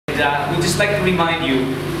we'd just like to remind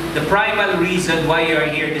you, the primal reason why you are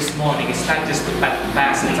here this morning is not just to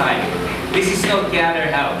pass the time. This is no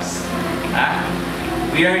gather house.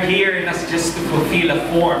 We are here not just to fulfill a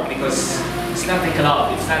form, because it's not a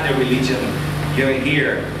club, it's not a religion. You're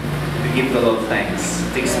here to give the Lord thanks,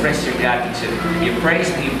 to express your gratitude, your praise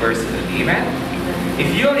to Him personally. Amen?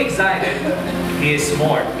 If you're excited, He is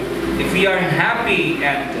more. If we are happy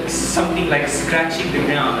and something like scratching the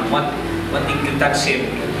ground and wanting to touch Him,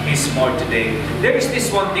 He's more today. There is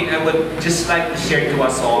this one thing I would just like to share to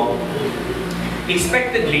us all.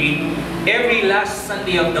 Expectedly, every last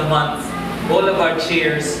Sunday of the month, all of our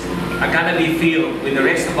chairs are gonna be filled with the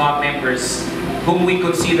rest of our members, whom we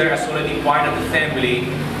consider as already part of the family,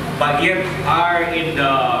 but yet are in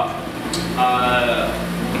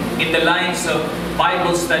the lines of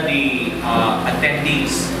Bible study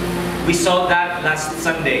attendees. We saw that last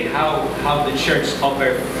Sunday, how the church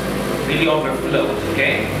really overflowed,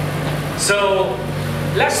 okay? So,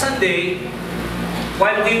 last Sunday,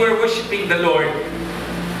 while we were worshiping the Lord,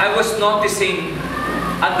 I was noticing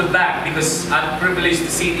at the back, because I'm privileged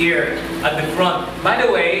to sit here at the front. By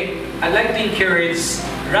the way, I'd like to encourage,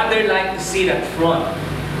 rather like to sit at front.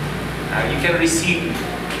 You can receive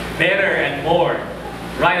better and more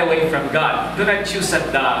right away from God. Do not choose at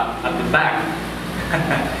the back.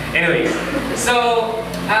 Anyways, so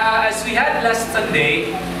as we had last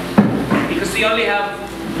Sunday, because we only have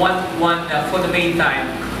one for the main time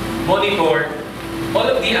monitor, all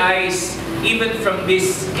of the eyes, even from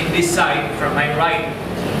in this side, from my right,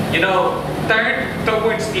 turn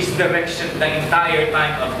towards this direction the entire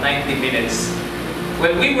time of 90 minutes.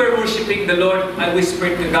 When we were worshiping the Lord, I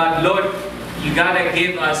whispered to God, Lord, you gotta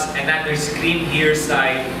give us another screen here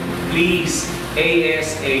side, please,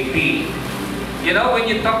 ASAP. When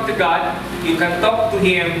you talk to God, you can talk to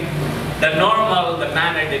Him the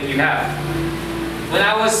manner that you have. When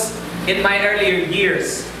I was in my earlier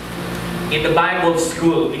years in the Bible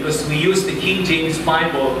school, because we used the King James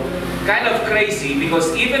Bible, kind of crazy,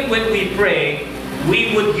 because even when we pray,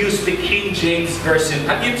 we would use the King James Version.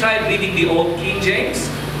 Have you tried reading the old King James?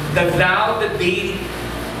 The thou, the thee,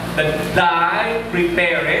 the thy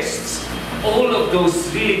preparest, all of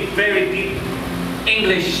those really very deep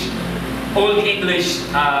Old English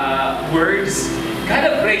words. Kind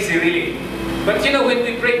of crazy, really. But when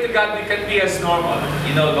we pray to God, we can be as normal.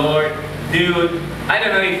 Lord, dude. I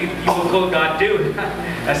don't know if you will call God dude.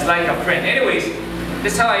 That's like a friend. Anyways,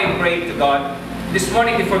 that's how I prayed to God. This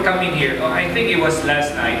morning before coming here, I think it was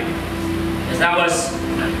last night, as I was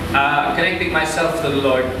connecting myself to the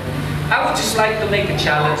Lord, I would just like to make a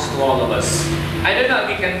challenge to all of us. I don't know if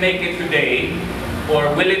we can make it today,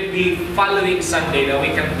 or will it be following Sunday that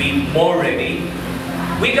we can be more ready.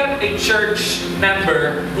 We got a church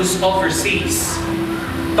member who's overseas.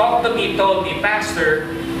 Told me,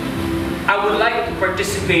 Pastor, I would like to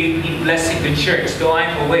participate in blessing the church, though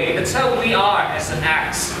I'm away. That's how we are as an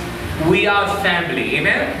Acts. We are family,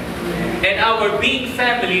 amen? And our being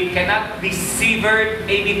family cannot be severed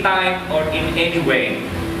anytime or in any way.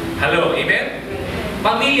 Hello, amen?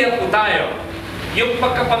 Pamilya po tayo. Yung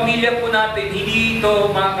pagkapamilya po natin, hindi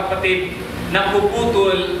ito, mga kapatid,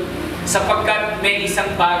 napuputol sapagkat may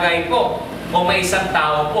isang bagay po o may isang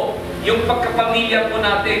tao po. Yung pagkapamilya po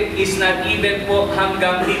natin is not even po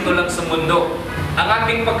hanggang dito lang sa mundo. Ang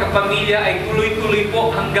ating pagkapamilya ay tuloy-tuloy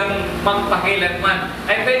po hanggang magpakailanman.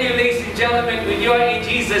 I tell you, ladies and gentlemen, when you are in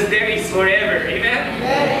Jesus, there is forever. Amen?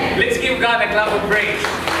 Amen. Let's give God a clap of praise.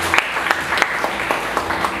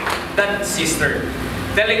 That sister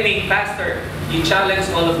telling me, Pastor, you challenge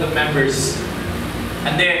all of the members,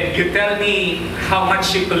 and then you tell me how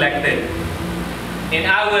much you collected. And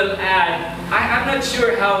I will add, I'm not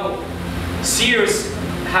sure how serious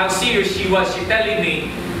she was. She telling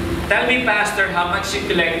me, tell me, Pastor, how much you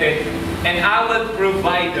collected, and I will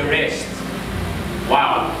provide the rest.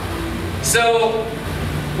 Wow. So,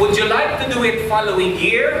 would you like to do it following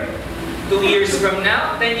year? 2 years from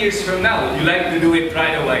now, 10 years from now, would you like to do it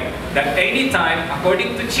right away? That anytime,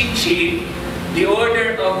 according to Chichi, the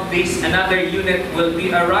order of this another unit will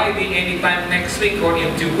be arriving anytime next week or in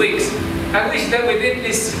 2 weeks. I wish that within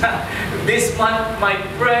this month, my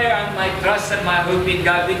prayer and my trust and my hope in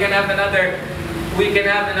God, we can have another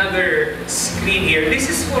screen here. This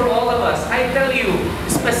is for all of us. I tell you,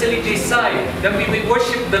 especially this side, that we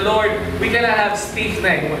worship the Lord, we cannot have stiff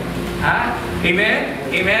neck. Amen?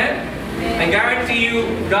 Amen? I guarantee you,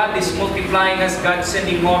 God is multiplying us, God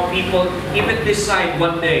sending more people, even this side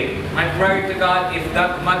one day. My prayer to God, if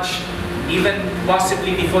that much, even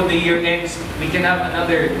possibly before the year ends, we can have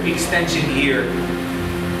another extension here.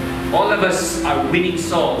 All of us are winning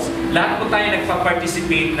souls. Lahat po tayo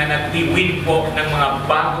nagpa-participate na nag-win po ng mga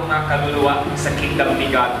bagong mga kaluluwa sa kingdom ni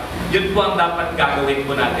God. Yun po ang dapat gagawin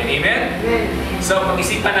po natin. Amen? So,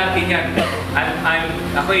 pag-isipan natin yan.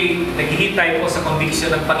 Ako'y naghihintay po sa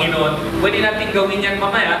conviction ng Panginoon. Pwede natin gawin yan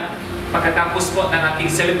mamaya. Pagkatapos po ng ating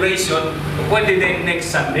celebration, pwede din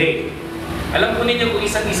next Sunday. Alam po ninyo kung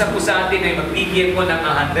isang-isa po sa atin ay magbibigyan po ng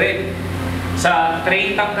 100. Sa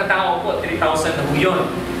 30 katao po, 3,000 na po yun.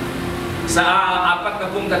 Sa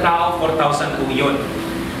 40 katao, 4,000 po yun.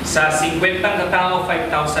 Sa 50 katao,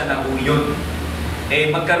 5,000 na po yun.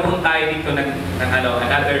 Magkaroon tayo dito ng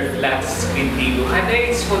another flat screen TV. And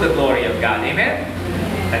it's for the glory of God. Amen?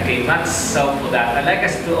 Okay, much so for that. I'd like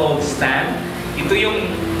us to all stand. Ito yung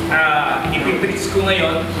ipipreach ko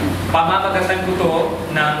ngayon. Pamamagatan ko to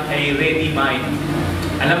ng a ready mind.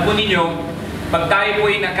 Alam po ninyo, pag tayo po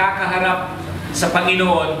ay nakakaharap sa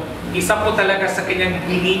Panginoon, isa po talaga sa kanyang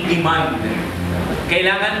demand.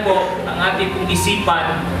 Kailangan po ang ating pong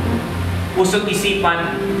isipan, pusong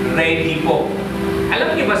isipan, ready po.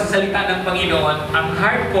 Alam niyo ba sa salita ng Panginoon, ang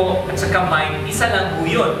heart po at saka mind, isa lang po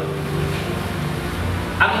yun.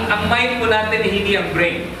 Ang mind po natin ay hindi ang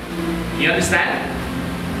brain. You understand?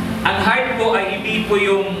 Ang heart po ay hindi po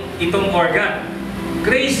yung itong organ.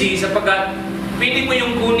 Crazy sapagkat pwede mo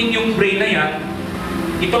yung kunin yung brain na yan,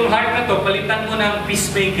 itong heart na to, palitan mo ng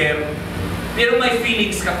peacemaker, pero may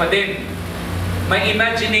feelings ka pa din. May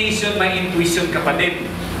imagination, may intuition ka pa din.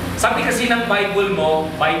 Sabi kasi ng Bible mo,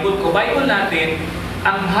 Bible natin,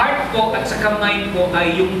 ang heart ko at saka mind ko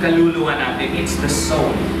ay yung kaluluwa natin. It's the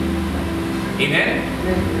soul. Amen?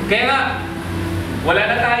 Kaya nga, wala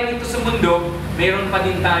na tayo dito sa mundo, mayroon pa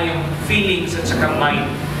din tayong feelings at saka mind.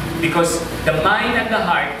 Because the mind and the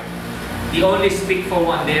heart, they only speak for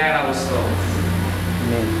one, they are our souls.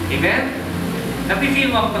 Amen?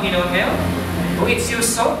 Napifeel mo ang Panginoon ngayon? Oh, it's your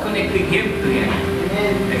soul connecting Him to Him.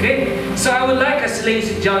 Okay? So I would like us, ladies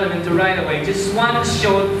and gentlemen, to right away just one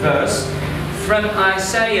short verse from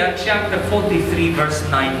Isaiah chapter 43, verse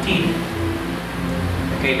 19.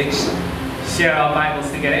 Okay, let's share our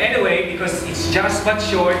Bibles together. Anyway, because it's just but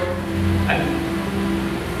short, I'm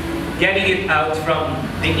getting it out from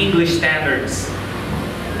the English standards.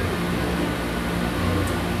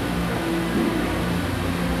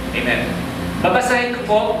 Amen. Babasahin ko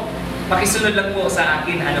po, pakisunod lang po sa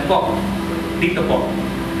akin, ano po, dito po.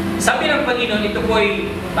 Sabi ng Panginoon, ito po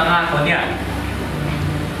ay pangako niya.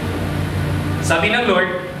 Sabi ng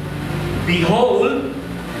Lord, behold,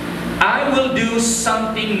 I will do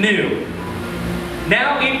something new.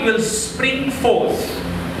 Now it will spring forth.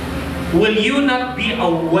 Will you not be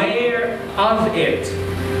aware of it?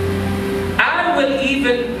 I will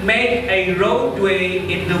even make a roadway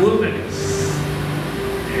in the wilderness,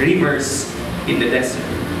 rivers in the desert.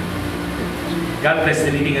 God bless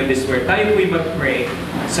the reading of this word. Tayo po'y mag-pray.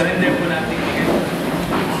 Surrender po natin here.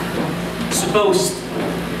 Suppose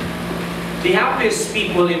the happiest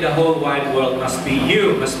people in the whole wide world must be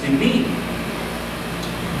you, must be me.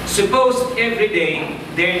 Suppose every day,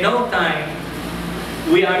 there no time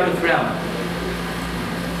we are to frown.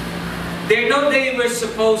 There no day we're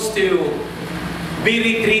supposed to be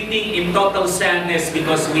retreating in total sadness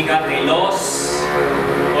because we got a loss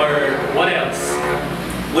or what else?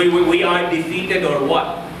 We are defeated or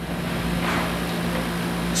what?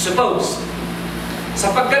 Suppose,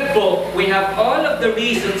 sapagkat po, we have all of the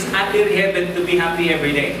reasons under heaven to be happy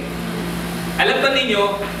every day. Alam ba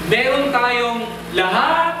ninyo, meron tayong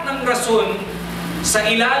lahat ng rason sa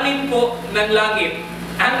ilalim po ng langit,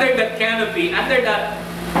 under that canopy, under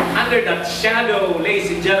that shadow, ladies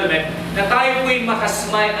and gentlemen, na tayo po'y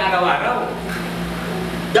makasmile araw-araw.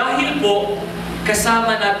 Dahil po,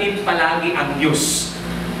 kasama natin palagi ang Diyos.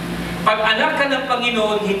 Pag anak ka ng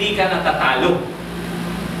Panginoon, hindi ka natatalo.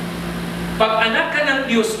 Pag anak ka ng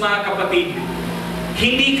Diyos, mga kapatid,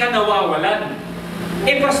 hindi ka nawawalan.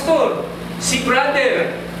 Pastor, si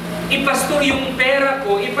brother, pastor yung pera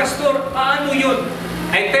ko, pastor, paano yun?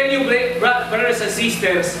 I tell you, brothers and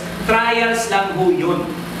sisters, trials lang ho yun.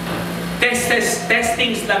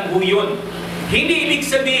 Testings lang ho yun. Hindi ibig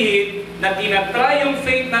sabihin na tinatry yung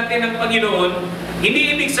faith natin ng Panginoon,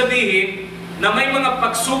 hindi ibig sabihin na may mga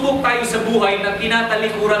pagsubok tayo sa buhay na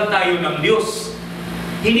tinatalikuran tayo ng Diyos.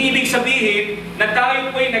 Hindi ibig sabihin na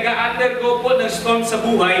tayo po'y nag-undergo po ng storm sa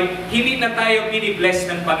buhay, hindi na tayo pinibless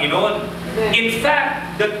ng Panginoon. In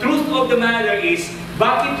fact, the truth of the matter is,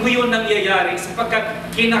 bakit po yun nangyayari?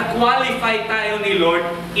 Sapagkat kina-qualify tayo ni Lord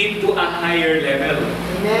into a higher level.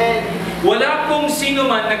 Amen. Wala pong sino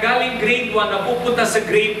man na galing grade 1 na pupunta sa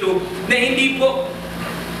grade 2 na hindi po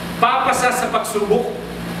papasa sa pagsubok.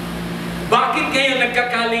 Bakit ngayon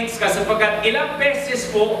nagka-college ka? Sapagkat ilang beses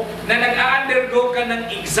po na nag-undergo ka ng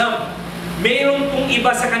exam. Mayroon pong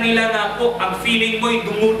iba sa kanila na po, ang feeling mo ay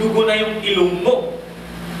dumudugo na yung ilong mo.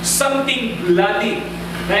 Something bloody.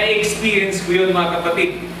 Na-experience ko yun, mga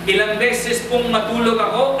kapatid. Ilang beses pong matulog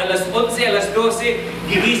ako, alas 11, alas 12,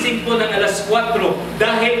 gigising po ng alas 4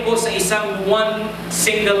 dahil po sa isang one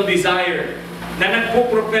single desire na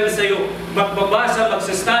nagpo-propel sa'yo, magbabasa,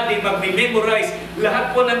 magsastudy, magme-memorize, lahat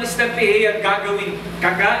po ng estratehiya gagawin,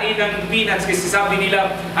 kakain ng peanuts, kasi sabi nila,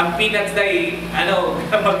 ang peanuts ay,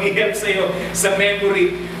 mag-help sa'yo sa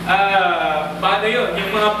memory. Paano yun?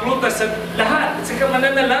 Yung mga prutas, lahat, at saka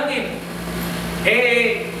mananalangin.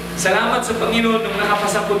 Salamat sa Panginoon nung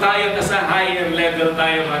nakapasa po tayo, nasa higher level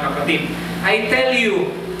tayo, mga kapatid. I tell you,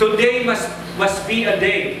 today must be a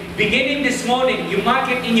day. Beginning this morning, you mark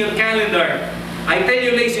it in your calendar. I tell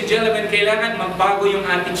you, ladies and gentlemen, kailangan magbago yung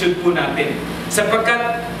attitude po natin.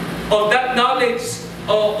 Sapagkat of that knowledge,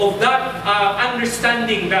 of that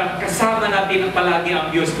understanding na kasama natin ang palagi ang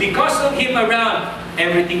Diyos. Because of Him around,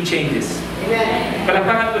 everything changes. Amen.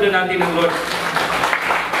 Palakpakan po doon natin ang Lord.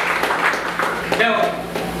 Now,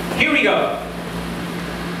 here we go.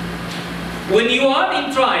 When you are in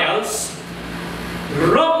trials,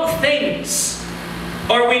 wrong things,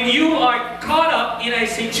 or when you are caught up in a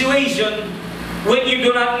situation when you do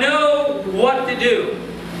not know what to do,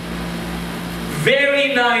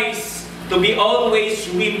 very nice to be always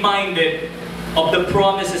reminded of the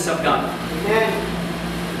promises of God. Amen.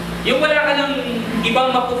 Yung wala ka ng ibang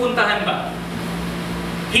mapupuntahan ba?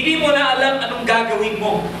 Hindi mo na alam anong gagawin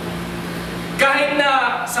mo. Kahit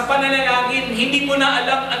na sa pananalangin, hindi mo na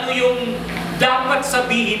alam ano yung dapat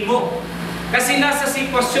sabihin mo. Kasi nasa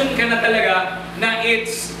sitwasyon ka na talaga na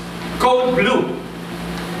it's code blue.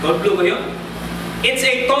 Code blue ba yun? It's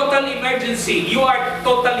a total emergency. You are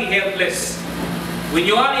totally helpless. When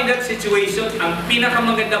you are in that situation, ang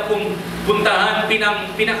pinakamaganda pong puntahan, the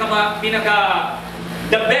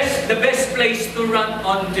best place to run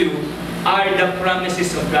onto are the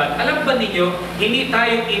promises of God. Alam ba ninyo, hindi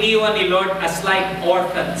tayo iniwan ni Lord as like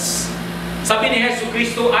orphans. Sabi ni Jesu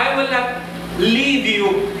Cristo, I will not leave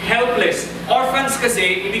you helpless. Orphans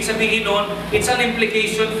kasi, ibig sabihin nun, it's an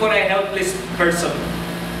implication for a helpless person.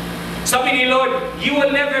 Sabi ni Lord, you will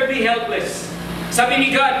never be helpless. Sabi ni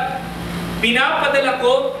God, pinapadala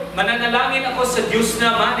ko, mananalangin ako sa Diyos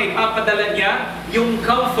naman, ipapadala niya yung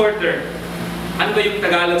comforter. Ano ba yung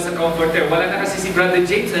Tagalog sa comforter? Wala na kasi si Brother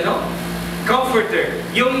James, ano? Comforter.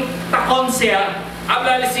 Yung takonsea,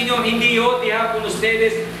 hablarles Señor, hindi yo te ha con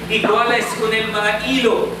ustedes iguales con el mga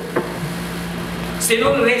ilo.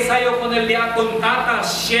 Sino reza yo con el dia con tata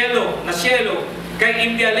cielo, kay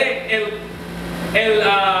enviaré el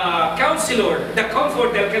counselor, the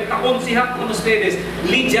comforter, que takonsea con ustedes,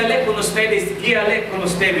 lidiaré con ustedes, guiaré con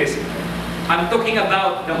ustedes. I'm talking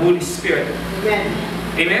about the Holy Spirit. Amen.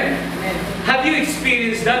 Amen? Amen. Have you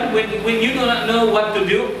experienced that when you do not know what to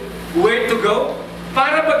do, where to go?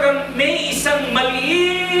 Para bagang may isang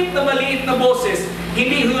maliit na boses,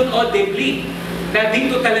 hindi yun audibly, na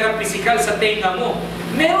dito talaga physical sa tenga mo.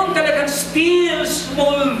 Meron talagang still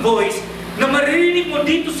small voice na maririnig mo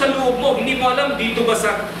dito sa loob mo. Hindi mo alam dito ba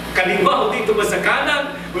sa kaliwa o dito ba sa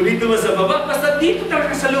kanan o dito ba sa baba. Basta dito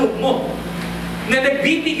talaga sa loob mo na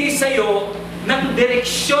nagbibigay sa'yo ng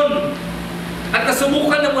direksyon. At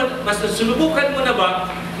nasubukan mo na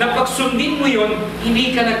ba na pag sundin mo yun,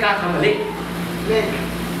 hindi ka nagkakamali?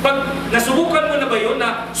 Pag nasubukan mo na ba yun,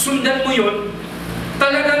 na sundan mo yun,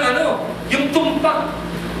 talagang yung tumpak.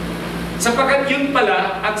 Sapagkat yun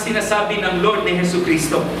pala ang sinasabi ng Lord ni Jesu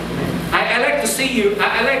Cristo. I like to say you,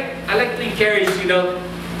 I like to encourage you to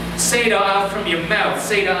say it out from your mouth,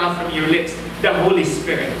 say it out from your lips, the Holy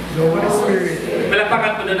Spirit. The Holy Spirit.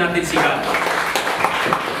 Malapakan po na natin si God.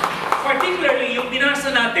 Particularly, yung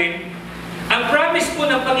binasa natin, ang promise po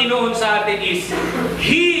ng Panginoon sa atin is,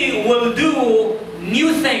 He will do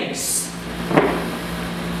new things.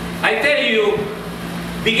 I tell you,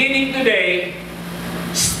 beginning today,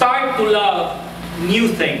 start to love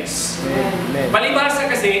new things. Amen. Palibasa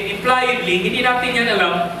kasi, impliedly, hindi natin yan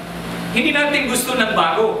alam, hindi natin gusto ng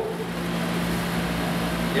bago.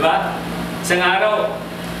 Diba? Isang araw,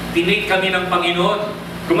 tinake kami ng Panginoon.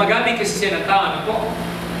 Gumagamit kasi siya ng tao. Ano po?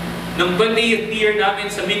 Noong 20th year namin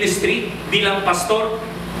sa ministry, bilang pastor,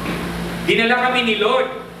 dinala kami ni Lord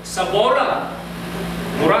sa Bora.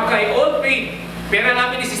 Boracay, all paid. Pera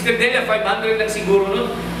namin ni Sister Delia, 500 lang siguro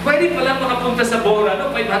nun. Pwede palang makapunta sa Bora,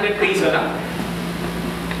 no? 500 peso lang.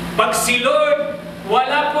 Pag si Lord,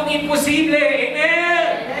 wala pong imposible.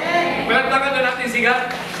 Amen! Palagpakan na natin si God.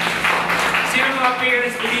 Sino mga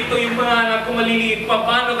parents ko dito, yung mga anak ko maliliit pa,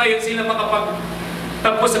 paano kayo sila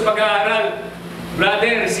Tapos sa pag-aaral,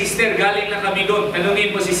 brother, sister, galing na kami doon.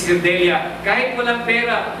 Tanungin mo si Sister Delia, kahit walang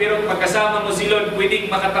pera, pero pagkasama mo si Lord, pwedeng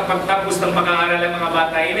makatapagtapos ng pag-aaral ang mga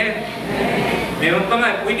bata. Amen? Meron pa nga,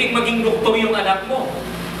 pwedeng maging doktor yung anak mo.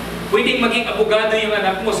 Pwedeng maging abogado yung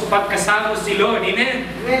anak mo pagkasama si Lord. Amen?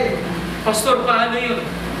 Pastor, paano yun?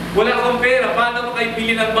 Wala akong pera, paano mo kayo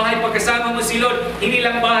bili ng bahay pagkasama mo si Lord? Hindi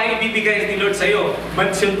lang bahay ibibigay ni Lord sa'yo.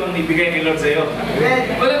 Mansyon pang ibigay ni Lord sa'yo.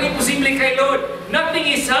 Walang imposible kay Lord.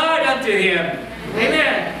 Nothing is hard unto Him.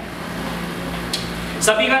 Amen.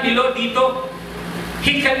 Sabi nga ni Lord dito,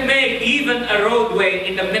 He can make even a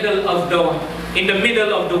roadway in the middle of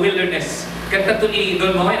the wilderness. Kanta to ni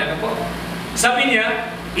Don Mohen, ano po? Sabi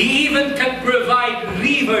niya, He even can provide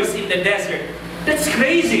rivers in the desert. That's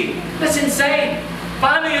crazy. That's insane.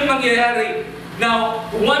 Paano yun mangyayari? Now,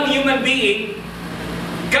 one human being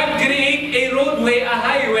can create a roadway, a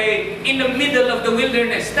highway in the middle of the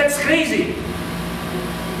wilderness. That's crazy.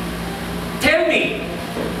 Tell me,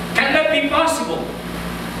 can that be possible?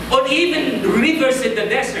 Or even rivers in the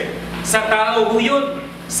desert. Sa tao po yun.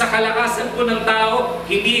 Sa kalakasan po ng tao,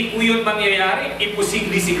 hindi po yun mangyayari.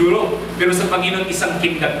 Imposible siguro. Pero sa Panginoon, isang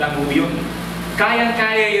kindat lang po yun.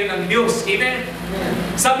 Kayang-kaya yun ng Diyos. Amen?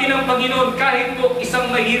 Sabi ng Panginoon, kahit po isang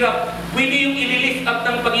mahirap, pwede yung ililift up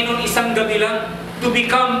ng Panginoon isang gabi lang to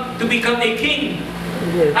become a king.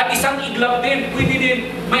 At isang iglap din, pwede din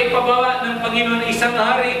maipabawa ng Panginoon isang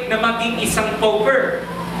hari na maging isang pauper.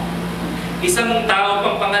 Isang tao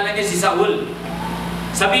pang pangalan niya si Saul.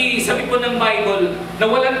 Sabi po ng Bible,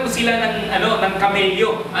 nawalan po sila ng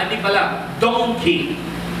kamelyo. Hindi pala, donkey.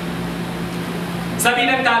 Sabi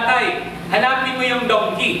ng tatay, hanapin mo yung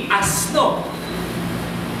donkey, asno.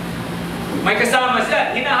 May kasama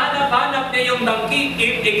siya, hinahanap-hanap niya yung donkey.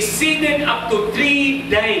 It exceeded up to 3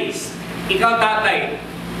 days. Ikaw tatay,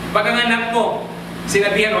 pag ang anak mo,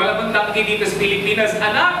 sinabihan, wala bang donkey dito sa Pilipinas,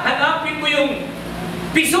 anak, hanapin mo yung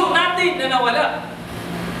piso natin na nawala.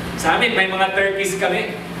 Sa amin, may mga turkeys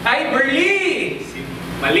kami. Ay, Berlie!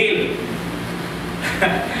 Malil.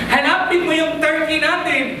 Hanapin mo yung turkey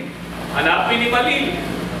natin. Hanapin ni Malil.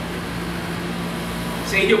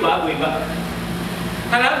 Sa inyo, baboy ba?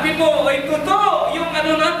 Hanapin mo, ay totoo, yung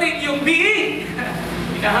natin, yung biig.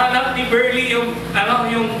 Hinahanap ni Berlie yung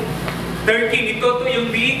turkey ni Toto,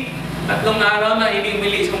 yung biig. 3 araw na hindi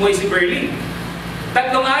umuwi si Berlie.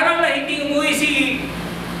 3 araw na hindi umuwi si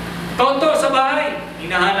Toto sa bahay.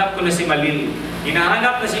 Hinahanap ko na si Malil.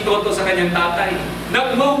 Hinahanap na si Toto sa kanyang tatay.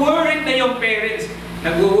 Nag-worried na yung parents.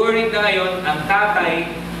 Nag-worried na ngayon ang tatay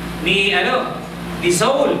ni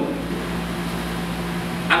Saul.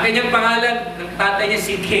 Ang kanyang pangalan ng tatay niya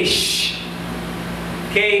si Kish.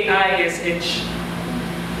 K-I-S-H.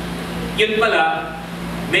 Yun pala,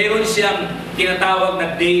 meron siyang tinatawag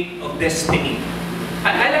na date of destiny.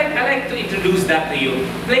 I like to introduce that to you.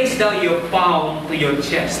 Place down your palm to your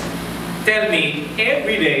chest. Tell me,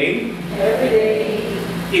 every day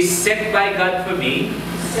is set by God for me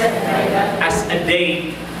as a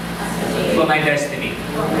date for my destiny.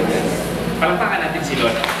 Palakpakan natin si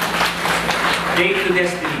Lord. Date to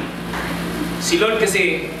destiny. Si Lord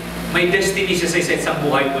kasi may destiny siya sa isang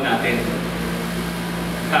buhay po natin.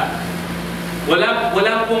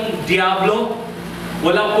 Wala pong diablo,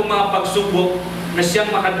 wala pong mga pagsubok na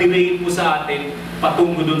siyang makadelay po sa atin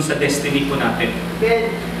patungo dun sa destiny po natin.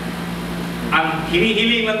 Ang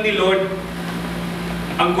hinihilingan ni Lord,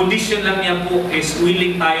 ang condition lang niya po is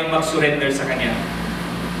willing tayong mag-surrender sa Kanya.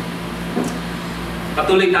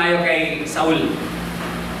 Patuloy tayo kay Saul.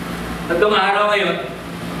 3 araw ngayon,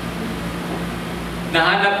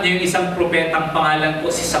 nahanap niya yung isang propetang pangalan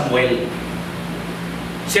po si Samuel.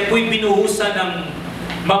 Siya po'y binuhusan ng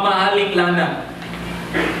mamahaling lana.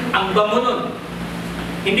 Ang bango nun.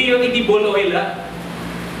 Hindi yun edible oil, ha?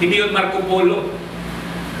 Hindi yun Marco Polo.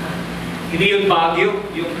 Hindi yun Baguio,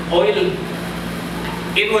 yung oil.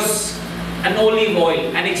 It was an olive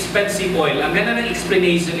oil, an expensive oil. Ang ganda ng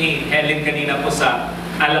explanation ni Helen kanina po sa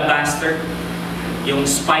alabaster, yung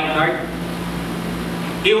spikenard.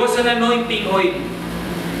 It was an anointing oil.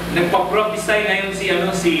 Nagpa-prophesy ngayon si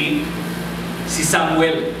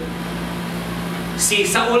Samuel. Si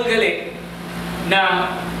Saul gali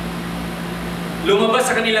na lumabas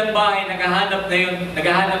sa kanilang bahay, naghahanap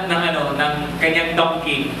ng kanyang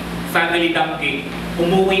donkey, family donkey.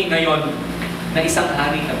 Umuwi ngayon na isang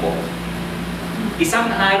hari na po. Isang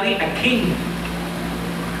hari, a king.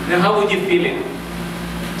 Now, how would you feel it?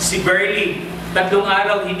 Si Berlie, 3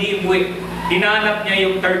 araw hindi umuwi. Hinanap niya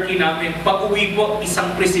yung turkey namin. Pag-uwi po,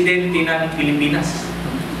 isang presidente ng Pilipinas.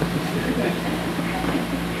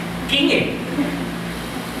 King eh.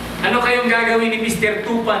 Ano kayong gagawin ni Mr.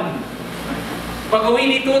 Tupan? Pag-uwi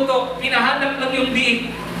ni Toto, pinahanap lang yung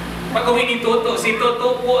diig. Pag-uwi ni Toto, si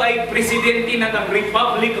Toto po ay presidente ng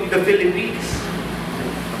Republic of the Philippines.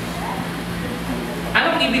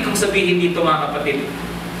 Anong ibig kong sabihin dito mga kapatid?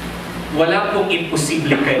 Wala pong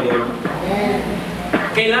imposible kay Lord.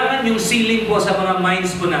 Kailangan yung ceiling po sa mga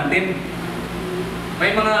minds po natin.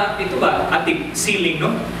 May mga, ito ba, ating ceiling,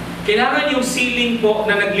 no? Kailangan yung ceiling po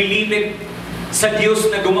na naglilimit sa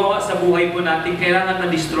Diyos na gumawa sa buhay po natin, kailangan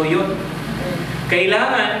na-destroy yun.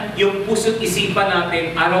 Kailangan yung puso't isipan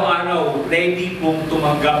natin araw-araw ready pong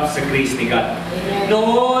tumanggap sa grace ni God.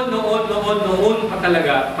 Noon pa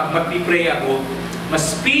talaga, pag mag-pray ako,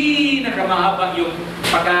 mas pinakamahaba yung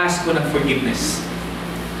pag-ask ko ng forgiveness.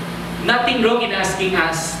 Nothing wrong in asking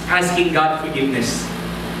God forgiveness.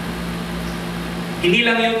 Hindi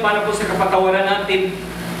lang yun para po sa kapatawaran natin,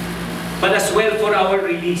 but as well for our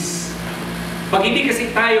release. Pag hindi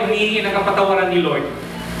kasi tayo humihingi ng kapatawaran ni Lord,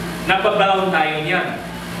 napabound tayo niyan.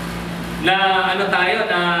 Na ano tayo,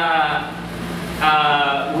 na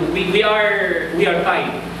we are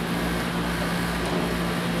tied.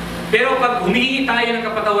 Pero pag humihingi tayo ng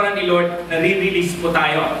kapatawaran ni Lord, nare-release po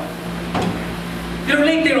tayo. Pero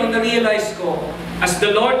later on, na-realize ko, as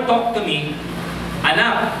the Lord talked to me,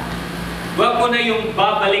 anak, huwag mo na yung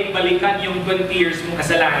babalik-balikan yung 20 years mong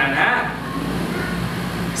kasalanan, ha?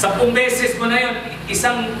 10 beses mo na yun,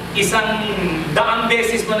 isang 100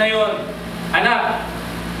 beses mo na yun. Anak,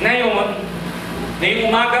 ngayong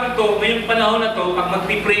umagang to, ngayong panahon na to, pag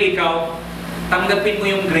mag-pray ikaw, tanggapin mo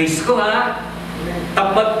yung grace ko, ha?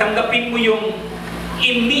 Tanggapin mo yung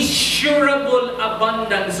immeasurable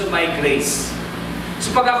abundance of my grace. So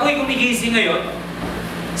pag ako'y gumigising ngayon,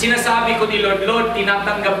 sinasabi ko ni Lord, Lord,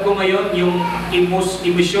 tinatanggap ko ngayon yung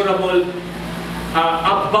immeasurable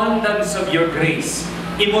abundance of your grace.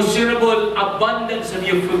 Immeasurable abundance of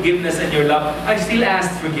your forgiveness and your love. I still ask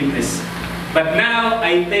forgiveness. But now,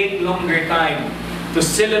 I take longer time to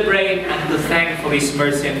celebrate and to thank for His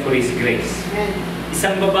mercy and for His grace.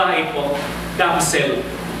 Isang babae po, damsel.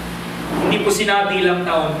 Hindi po sinabi ilang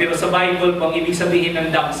taon, pero sa Bible po, ang ibig sabihin ng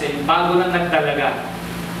damsel, bago lang nagdalaga.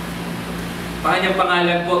 Kanyang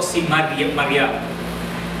pangalan po si Maria.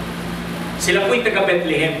 Sila po'y taga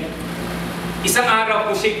Bethlehem. Isang araw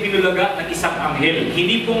po siya binulaga ng isang anghel.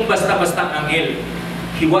 Hindi pong basta-basta anghel.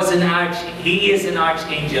 He is an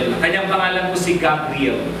archangel. Kanyang pangalan po si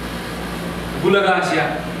Gabriel. Bulaga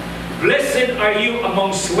siya. Blessed are you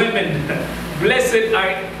amongst women. Blessed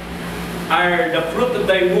are the fruit of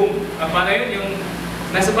thy womb. Paano yun? Yung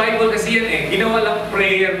nasa Bible kasi yan eh. Ginawa lang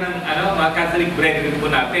prayer ng mga Catholic brethren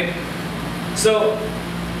po natin. So,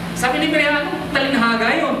 sabi ni Maria, anong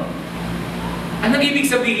talinhaga yun? Anong ibig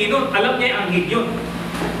sabihin nun? Alam niya yung anghel yun.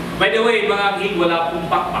 By the way, mga anghel, wala pong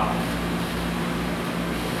pakpak.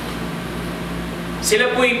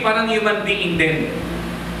 Sila po'y parang human being din.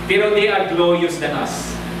 Pero they are glorious than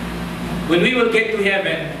us. When we will get to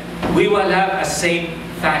heaven, we will have a same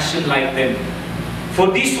fashion like them.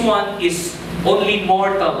 For this one is only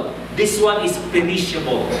mortal. This one is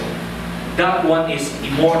perishable. That one is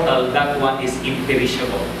immortal. That one is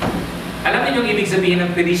imperishable. Alam niyo yung ibig sabihin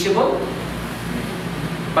ng perishable?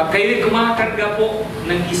 Pag kayo'y kumakarga po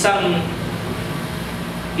ng isang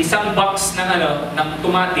box ng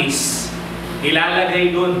tomatis,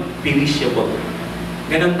 ilalagay doon, perishable.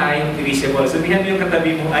 Ganon tayong perishable. Sabihan mo yung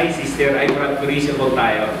katabi mo, ay sister, ay perishable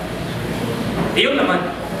tayo. Iyon naman.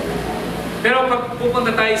 Pero pag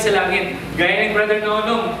pupunta tayo sa langit, gaya ng Brother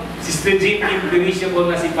Nonong, Sister Jean, imperishable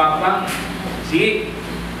na si Papa,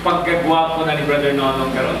 pagkagwapo na ni Brother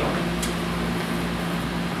Nonong karon.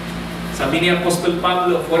 Sabi ni Apostol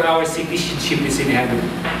Pablo, for our citizenship is in heaven.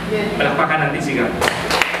 Palakpakan natin si God.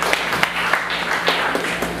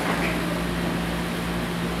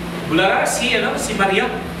 Mula si Maria,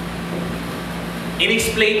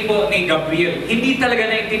 in-explain po ni Gabriel. Hindi talaga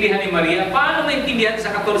naintindihan ni Maria. Paano maintindihan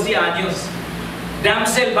sa 14 anyos?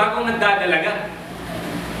 Damsel, bagong nagdadalaga.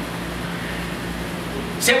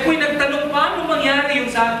 Siya po'y nagtanong, paano mangyari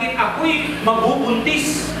yung sa akin? Ako'y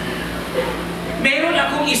mabubuntis. Meron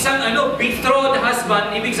akong isang betrothed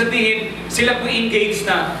husband. Ibig sabihin, sila po'y engaged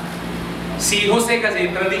na. Si Jose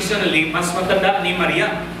kasi, traditionally, mas matanda ni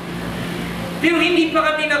Maria. Pero hindi pa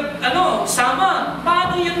kami sama.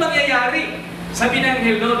 Paano yun mangyayari? Sabi ng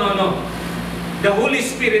anghel, no. The Holy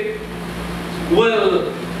Spirit will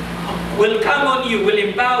come on you, will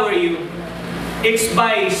empower you. It's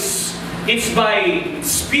by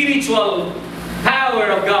spiritual power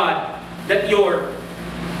of God that your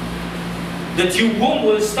womb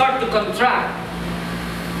will start to contract.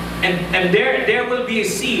 And there will be a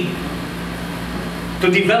seed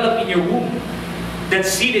to develop in your womb. That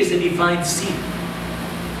seed is a divine seed.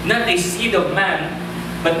 Not a seed of man,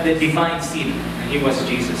 but the divine seed. And He was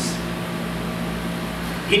Jesus.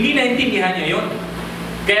 Hindi naintindihan niya yun.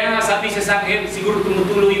 Kaya nga sabi siya sa akin, siguro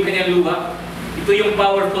tumutuloy yung kanyang luha. Ito yung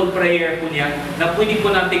powerful prayer po niya na pwede po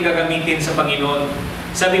natin gagamitin sa Panginoon.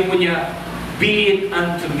 Sabi po niya, be it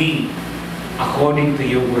unto me according to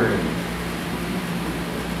your word.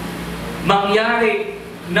 Mangyari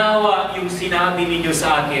nawa yung sinabi ninyo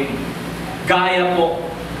sa akin, gaya po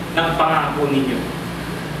ng pangako ninyo.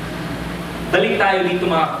 Balik tayo dito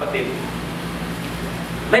mga kapatid.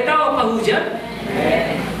 May tao pa ho dyan?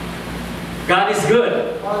 God is good.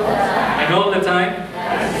 And all the time.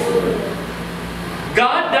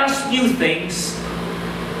 God does new things.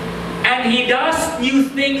 And He does new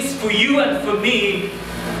things for you and for me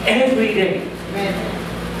every day.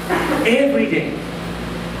 Every day.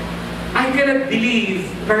 I cannot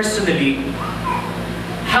believe personally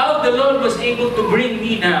how the Lord was able to bring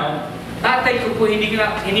me now. Tatay ko po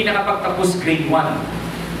hindi nakapagtapos grade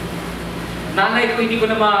 1. Nanay ko hindi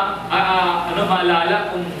ko na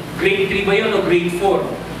maalala kung grade 3 ba yun o grade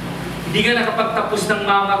 4. Hindi nga nakapagtapos ng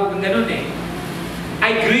mama ko kung ganun eh.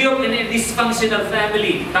 I grew up in a dysfunctional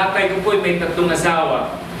family. Tatay ko po may 3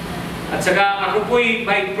 asawa. At saka ako po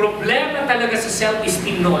may problema talaga sa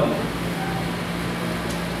self-esteem noon.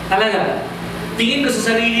 Talaga. Tingin ko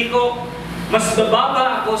sa sarili ko, mas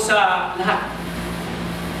bababa ako sa lahat.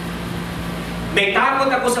 May takot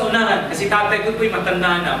ako sa unahan kasi tatay ko po'y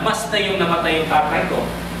matanda na. Mas na yung namatay yung tatay ko.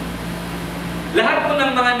 Lahat po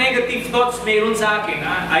ng mga negative thoughts mayroon sa akin.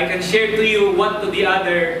 I can share to you one to the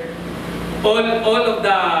other all of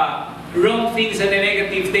the wrong things and the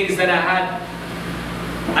negative things that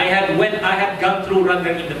I had gone through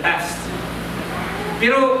rather in the past.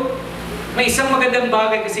 Pero may isang magandang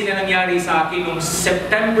bagay kasi na nangyari sa akin noong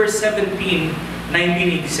September 17,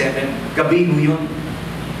 1987. Gabi mo yun.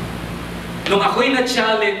 Nung ako'y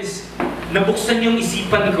na-challenge, nabuksan yung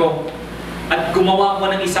isipan ko at gumawa ko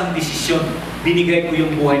ng isang desisyon, binigay ko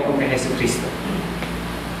yung buhay ko kay Yesu Cristo.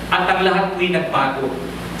 At ang lahat po'y nagbago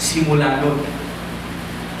simula nun.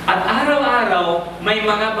 At araw-araw, may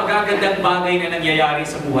mga magagandang bagay na nangyayari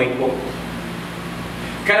sa buhay ko.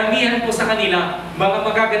 Karamihan po sa kanila, mga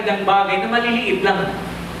magagandang bagay na maliliit lang.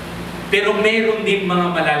 Pero meron din mga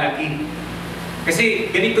malalaki. Kasi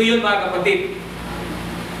ganito yun mga kapatid.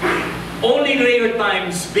 Only rare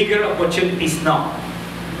times, bigger opportunities now.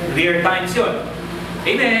 Rare times yun.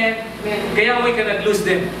 Amen. Kaya we cannot lose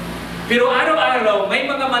them. Pero araw-araw, may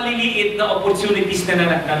mga maliliit na opportunities na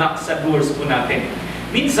nanak sa doors po natin.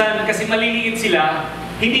 Minsan, kasi maliliit sila,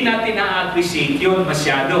 hindi natin na-appreciate yun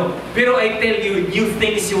masyado. Pero I tell you, new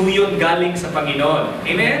things yun galing sa Panginoon.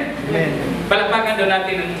 Amen? Amen. Palapakan doon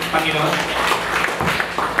natin ang Panginoon.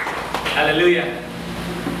 Hallelujah.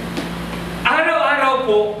 Araw-araw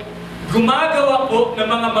po, gumagawa po ng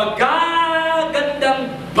mga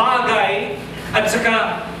magagandang bagay at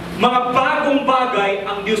saka mga bagong bagay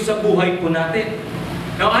ang Diyos sa buhay po natin.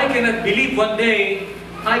 Now, I cannot believe one day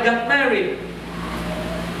I got married.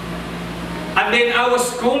 And then I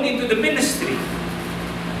was called into the ministry.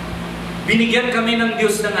 Binigyan kami ng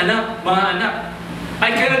Diyos ng anak, mga anak.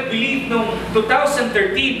 I cannot believe nung 2013,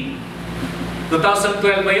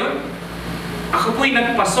 2012 ba yun? Ako po'y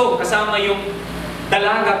nagpaso kasama yung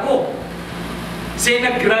dalaga ko. Kasi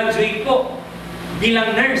nag-graduate po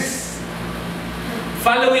bilang nurse.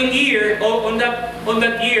 Following year, on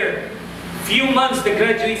that year, few months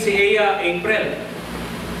nag-graduate si Ea, April.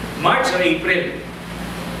 March or April.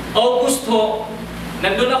 August ho,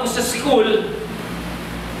 nandun ako sa school,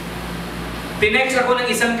 tinext ako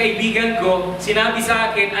ng isang kaibigan ko, sinabi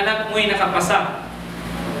sa akin, anak mo'y nakapasa.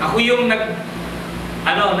 Ako yung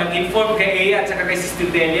nag-inform kay Ea at saka kay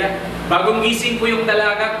Sister Delia. Bagong gising ko yung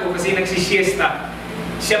dalaga ko kasi nagsisiesta.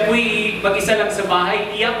 Siya po'y mag-isa lang sa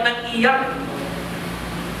bahay, iyak ng iyak.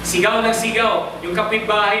 Sigaw ng sigaw. Yung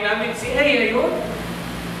kapitbahay namin, si Ea yun.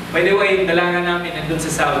 By the way, yung dalaga namin nandun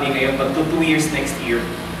sa Saudi ngayon, mag 2 years next year.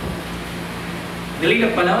 Galing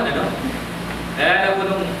ng panahon, Nalala ko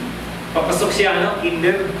nung papasok siya,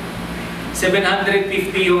 kinder.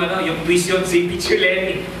 750 yung tuition si Teacher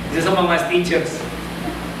Lenny. Isa sa mga teachers.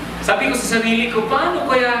 Sabi ko sa sarili ko, paano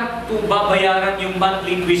kaya ito babayaran yung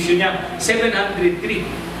monthly tuition niya? 703.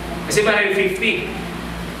 Kasi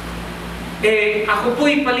 750. Ako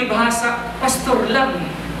po'y palibhasa, pastor lang.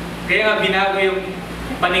 Kaya nga binago yung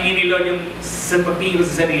paningin ni Lord yung sa pagtingin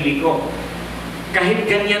sa sarili ko. Kahit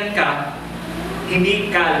ganyan ka,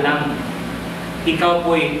 hindi ka lang. Ikaw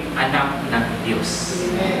po'y anak ng Diyos.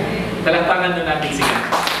 Talapakan doon natin siya.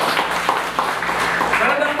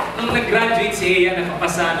 Para bang nung nag-graduate si Ea,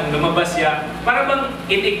 nakapasa, nung lumabas siya, para bang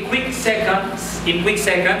in a quick seconds, In quick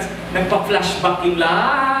seconds, nagpa-flashback yung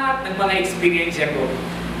lahat ng mga experience ko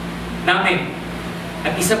namin.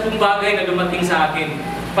 At isa pong bagay na dumating sa akin,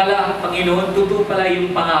 pala, Panginoon, totoo pala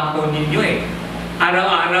yung pangako ninyo eh.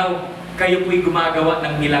 Araw-araw, kayo po'y gumagawa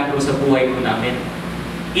ng milagro sa buhay ko namin.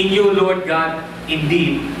 In you, Lord God,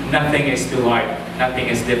 indeed, nothing is too hard. Nothing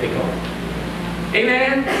is difficult.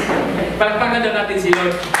 Amen? Palakpakan na natin si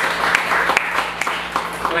Lord.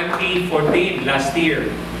 2014, last year,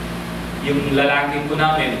 yung lalaki po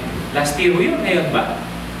namin, last year, yun ngayon ba?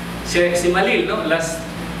 Si Malil, no? Last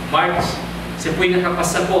March, siya po'y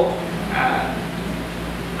nakapasa po.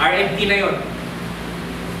 RMT na yun.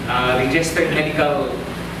 Registered Medical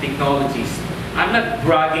Technologies. I'm not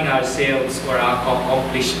bragging ourselves or our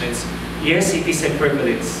accomplishments. Yes, it is a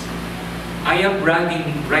privilege. I am bragging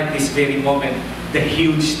right this very moment the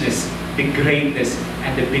hugeness, the greatness,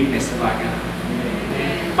 and the bigness of our God.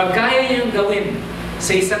 Pag kaya niyang gawin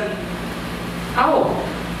sa isang tao,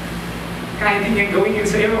 kaya din niyang gawin yun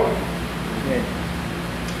sa iyo.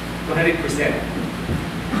 100%.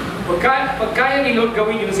 Pag kaya ni Lord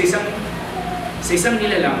gawin yun sa isang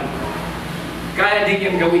nilalang, kaya din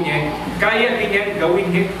niyang gawin niya. Kaya din niyang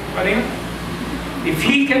gawin niya. Ano yun? If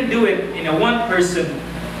He can do it in a one person,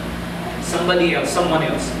 somebody else, someone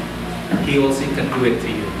else, He also can do it to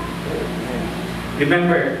you.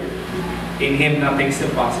 Remember, in Him nothing's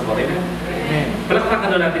impossible. Amen?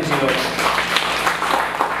 Palakpakan natin si Lord.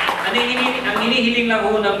 Ang hinihiling lang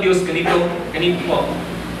ho ng Diyos, ganito po,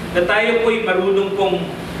 na tayo po'y marunong pong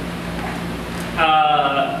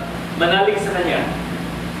manalig sa Kanya.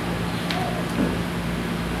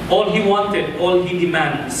 All He wanted, all He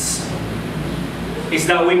demands is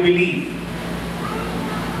that we believe.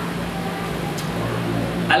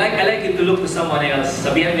 I like you to look to someone else.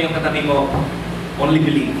 Sabihan mo yung katabi mo, only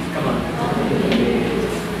believe. Come on.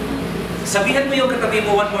 Sabihan mo yung katabi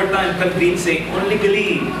mo one more time, convincing, only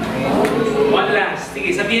believe. One last.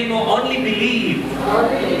 Sige, sabihin mo, only believe.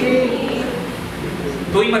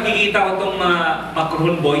 Tuwing makikita ko itong mga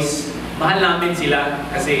Macron boys, mahal namin sila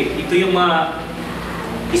kasi ito yung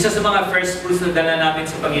isa sa mga first fruits na dala namin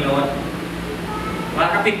sa Panginoon. Mga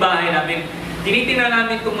kapitbahay namin. Tinitingnan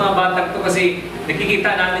namin itong mga batang to kasi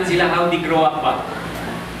nakikita namin sila how they grow up pa.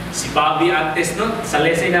 Si Bobby antes no, sa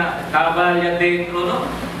lese na kabalya dentro no,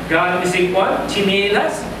 grabe si Juan,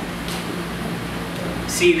 chinelas.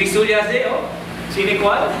 Si Risulyase oh,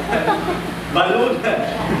 sinikwan, balon.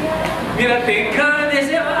 Mira, teka,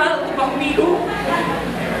 dese, alto pa kumigo.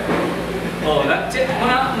 Oh,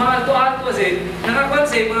 mga to-ato kasi,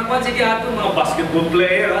 nakakwansi di ato, mga basketball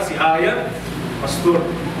player, si Ayan, pastor,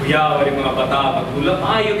 kuya, wali mga bata, magulang,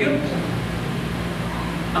 ayog yun.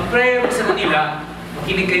 Ang prayer ko sa kanila,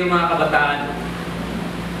 makinig kayo mga kabataan,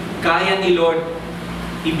 kaya ni Lord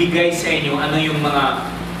ibigay sa inyo ano yung mga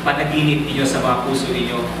panaginip ninyo sa mga puso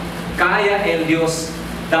ninyo. Kaya el Dios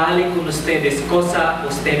dale con ustedes cosa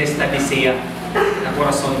ustedes na desea na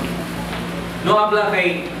corazon. No habla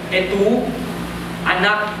kay etu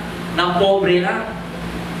anak ng pobre na.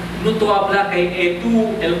 No to habla kay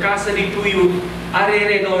etu el casa di tuyo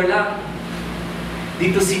alrededor lang.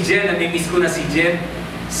 Dito si Jen, namimiss ko na si Jen.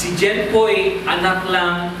 Si Jen po ay anak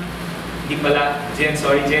lang, di pala, Jen,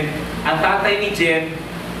 sorry Jen. Ang tatay ni Jen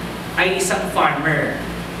ay isang farmer.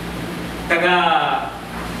 Taga,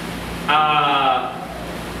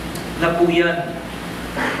 Lapuyan.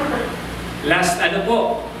 Last,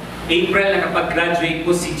 April, nakapag-graduate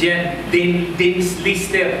po si Jen, Dean's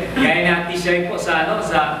Lister. Kaya natin siya po sa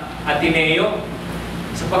Ateneo.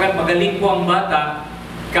 Sapagkat magaling po ang bata,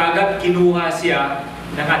 kagad kinuha siya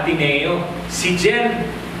ng Ateneo. Si Jen,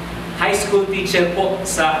 high school teacher po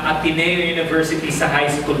sa Ateneo University sa high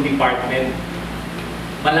school department.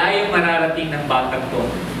 Malayong mararating ng batang to.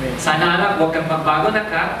 Sana anak, huwag kang magbago na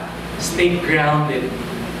ka. Stay grounded.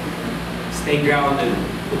 Stay grounded.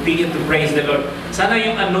 Continue to praise the Lord. Sana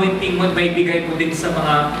yung anointing mo may bigay mo din sa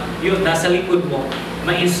mga yun, nasa likod mo.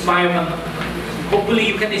 Ma-inspire mo. Hopefully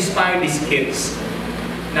you can inspire these kids.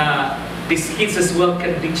 Na these kids as well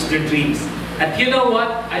can reach their dreams. And you know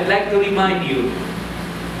what? I'd like to remind you,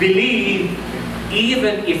 believe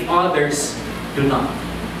even if others do not.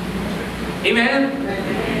 Amen?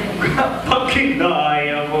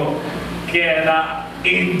 Pagkinaya mo, kaya na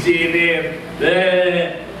engineer.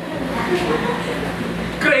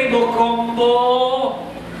 Kremo combo.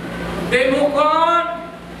 Demokon.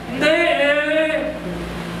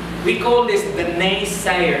 We call this the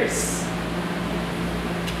naysayers.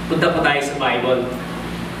 Punta po tayo sa Bible.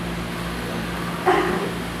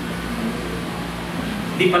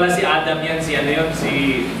 Hindi pala si Adam yan,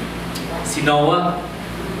 si Noah.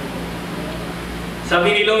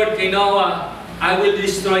 Sabi ni Lord kay Noah, I will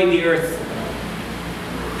destroy the earth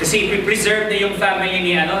Kasi preserve na yung family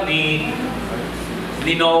ni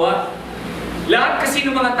Noah. Lahat kasi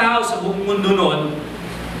ng mga tao sa buong mundo noon,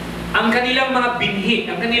 ang kanilang mga binhi,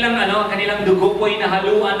 ang kanilang dugo po ay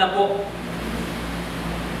nahaluan na po.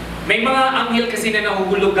 May mga anghel kasi na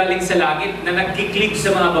nahuhulog galing sa langit na nagkiklig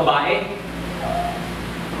sa mga babae.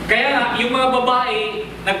 Kaya yung mga babae,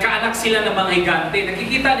 nagkaanak sila ng mga higante.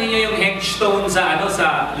 Nakikita ninyo yung headstone sa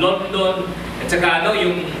London at saka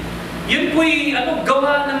yun po'y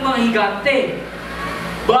gawa ng mga higante.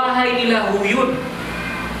 Bahay nila ho yun.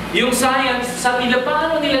 Yung science, sabi nila,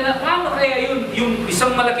 paano kaya yun? Yung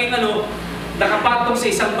isang malaking nakapatong sa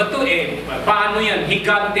isang bato, paano yan?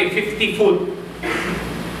 Higante, 50 foot.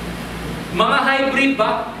 Mga hybrid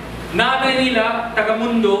ba? Nanay nila,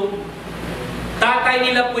 taga-mundo, tatay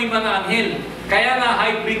nila po'y mga anghel. Kaya nga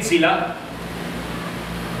hybrid sila.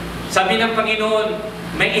 Sabi ng Panginoon,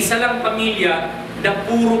 may isa lang pamilya na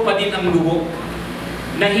puro pa din ang dugo,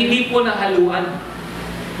 na hindi po nahaluan.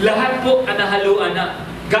 Lahat po ang nahaluan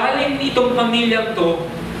na. Galing itong pamilyang to,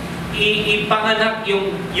 ipanganak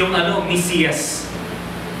yung Mesiyas.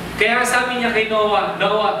 Kaya sabi niya kay Noah,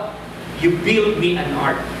 Noah, you build me an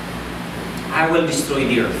ark. I will destroy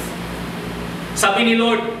the earth. Sabi ni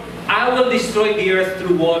Lord, I will destroy the earth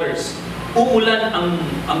through waters. Uulan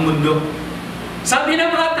ang mundo. Sabi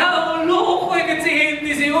ng mga tao, loko kasi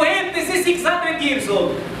hindi si 600 years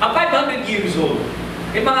old, 500 years old.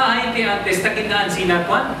 Mga hainte antes, takinaan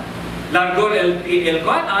sinakwan, largo el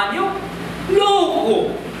kwan, anyo,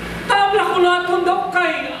 loko. Tabla ko natin daw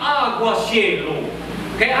kay agua cielo.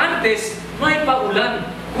 Kaya antes, may paulan.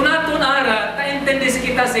 Kung natin ara, ta-entendes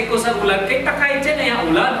kita sa ulan, kay takay dyan na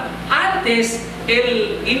yung ulan. Antes,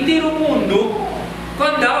 intiro mundo,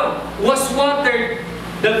 kung daw, was watered,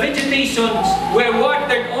 the vegetations were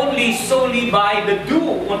watered only solely by the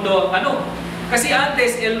dew on the, kasi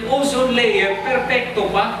antes, el ozone layer, perfecto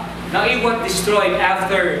pa, na it was destroyed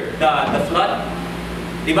after the flood.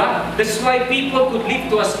 Diba? That's why people could live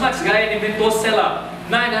to as much, gaya ni Methuselah,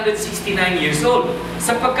 969 years old.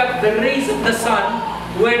 Sapagkat the rays of the sun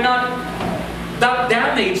were not that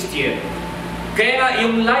damaged yet. Kaya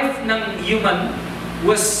yung life ng human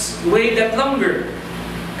was way that longer.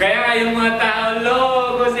 Kaya yung mga tao,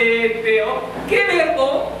 logo si Teo, killer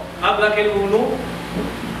po, habla que el uno,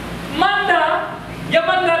 manda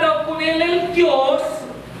daw po nila el Diyos,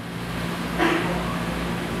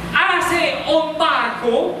 hace un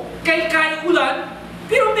barco, kay ulan,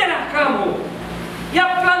 pero meraka mo.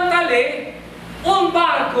 Ya plantale, un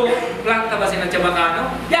barco, planta ba si na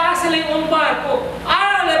Chabacano? Ya hace un barco,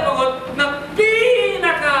 ale pagod na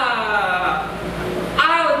pinaka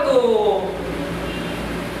alto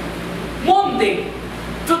monte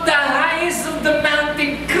to the highest of the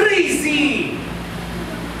mountain, crazy.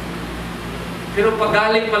 Pero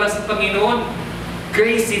pagaling pala sa Panginoon,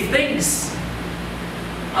 crazy things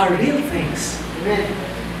are real things. Amen.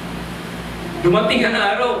 Dumating ang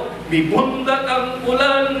araw, bibundak ang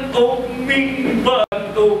ulan, mingba.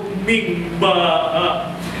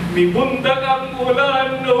 Bibundak ang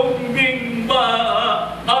ulan, mingba.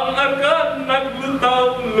 Ang akan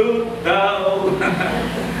naglutaw-lutaw.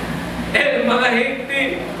 Mga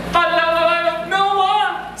hindi,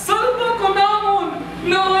 Noah, salva ko namon.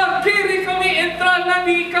 Noah, kiri kami entral na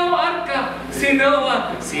di ikaw arka. Si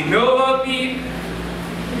Noah,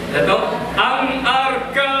 ito, ang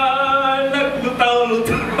arka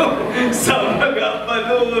naglutaw-lutaw sa mga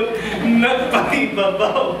balon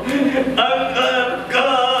nagpaibabaw. Ang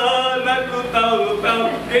arka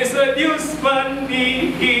naglutaw-lutaw kaysa Diyos man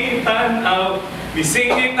ihitanaw.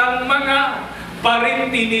 Bisingit ang mga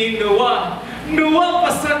parinti ni Noah. Noah,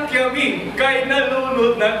 pasat kami, kay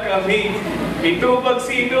nalunod na kami. Itubag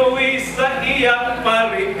si Noe sa iyang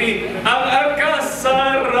parinti, ang arka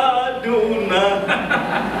sarado na.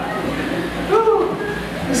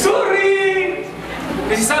 Sorry!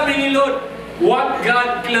 Kasi sabi ni Lord, what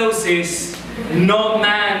God closes, no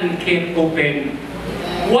man can open.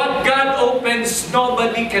 What God opens,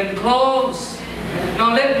 nobody can close.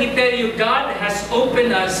 Now let me tell you, God has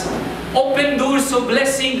opened us, open doors of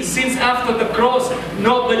blessing since after the cross,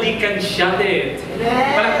 nobody can shut it.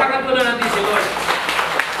 Palakpakan po na natin si Lord.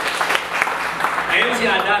 Ayun si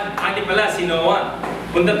Adam, pala si Noah.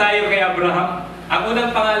 Punta tayo kay Abraham. Ang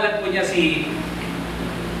unang pangalan po niya si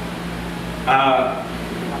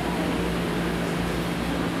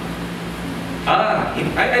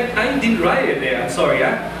I didn't write it there. I'm sorry,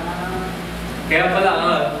 Kaya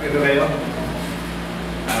pala, ito kayo.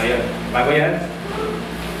 Ayan, bago yan.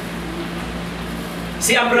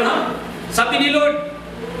 Si Abraham, sabi ni Lord,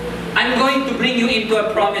 I'm going to bring you into a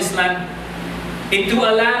promised land, into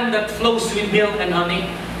a land that flows with milk and honey.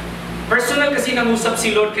 Personal kasi nangusap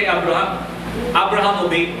si Lord kay Abraham.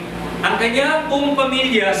 Abraham obeyed. Ang kanyang buong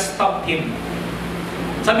pamilya stopped him.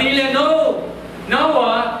 Sabi nila, no,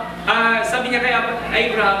 Noah, sabi niya kay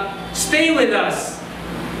Abraham, stay with us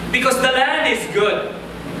because the land is good.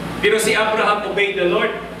 Pero si Abraham obeyed the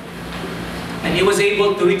Lord and he was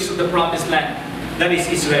able to reach to the promised land. That is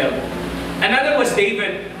Israel. Another was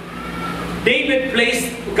David.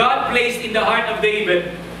 God placed in the heart of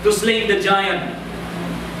David to slay the giant.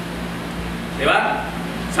 Diba?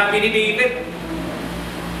 Sabi ni David,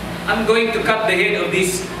 I'm going to cut the head of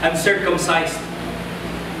this uncircumcised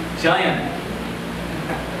giant.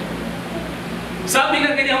 Sabi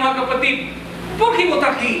ng kanyang mga kapatid, "Poki mo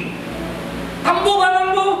taki, tambo ka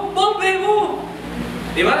lang mo, bombe mo."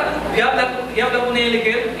 Diba? Yabda po na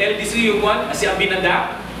ilikel, LDC yung one, si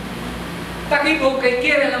Abinadab. Taki po, kay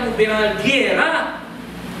kira lang mo binalgiera.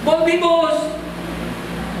 Bombe boss.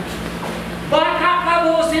 Bata ka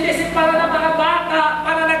boss, hindi si para na mga bata,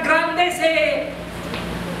 para na grandes eh.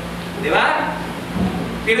 Diba?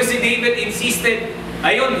 Pero si David insisted,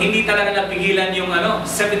 ayun, hindi talaga napigilan yung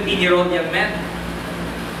 17-year-old young man.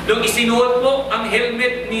 Nung isinuot po ang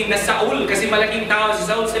helmet ni Saul, kasi malaking tao si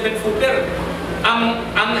Saul, 7-footer.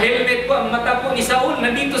 Ang helmet po, ang mata po ni Saul,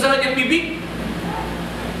 nandito sa kanyang bibig.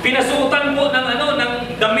 Pinasutan po ng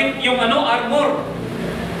damit yung armor.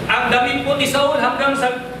 Ang damit po ni Saul hanggang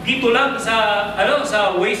sa dito lang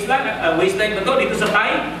sa waistline ba to, dito sa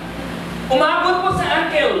thigh. Umabot po sa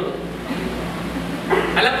ankle.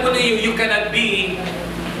 Alam ko na you cannot be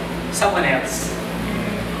someone else.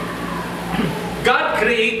 God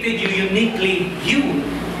created you uniquely, you.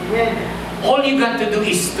 Amen. All you got to do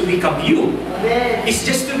is to become you. Amen. It's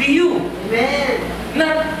just to be you. Amen.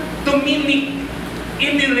 Not to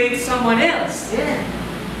emulate someone else. Yeah.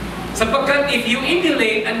 Sapagkat if you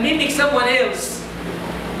emulate and mimic someone else,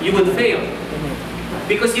 you would fail.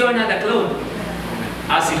 Because you are not a clone.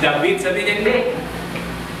 Si David, sabi niya, hindi.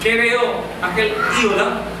 Kereo, aquel iyo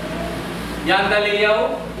lang. Yan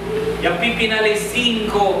daliyaw, yung pipinali 5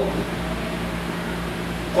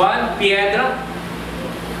 piedra.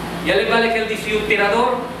 Yan balik el disiyo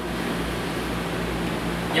tirador.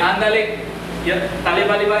 Yan dalik,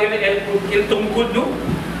 talibaliba yun el tungkod, no?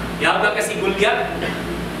 Yan ba kasi Goliath?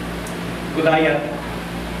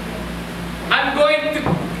 I'm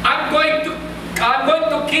going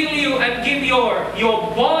to kill you and give your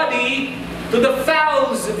body to the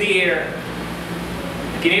fowls of the air.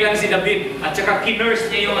 Kinilang si David at saka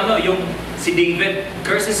kinurse niya yung si David.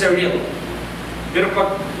 Curses are real. Pero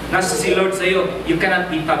pag nasa si Lord sa iyo, you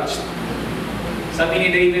cannot be touched. Sabi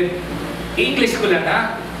ni David, English ko lang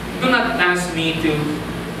ha. Do not ask me to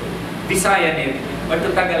Visayan it or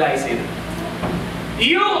to Tagalize it.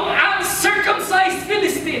 You uncircumcised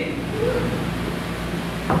Philistine!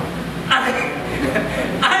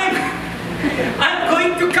 I'm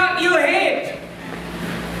going to cut your head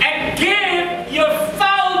and give your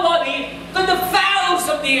foul body to the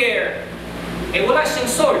fowls of the air. Eh wala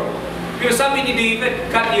siyang sword. Pero sabi ni David,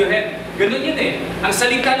 cut your head. Ganun yun eh. Ang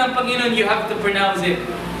salita ng Panginoon, you have to pronounce it.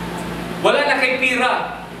 Wala na kay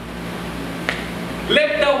pira.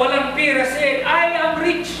 Let the walang pira say, I am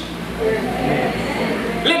rich.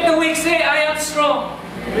 Let the weak say, I am strong.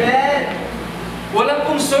 Walang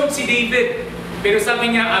pong sword si David. Pero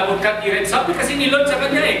sabi niya, I will cut your head. Sabi kasi ni Lord sa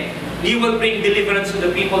kanya eh, He will bring deliverance to the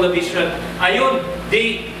people of Israel. Ayun,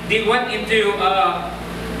 they went into,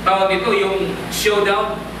 tawag ito, yung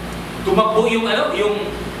showdown. Tumakbo yung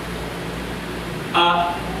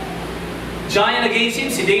giant against him.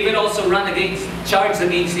 Si David also charged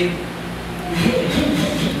against him.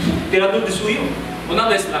 Tirador de suyo. Una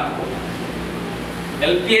vez lang.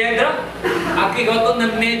 El piedra, aquí gato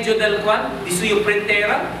na medyo del Juan, di suyo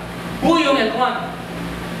prentera, buyong el Juan.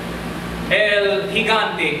 El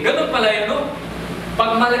gigante, ganun pala yun, no?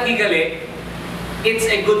 Pag malaki gali, it's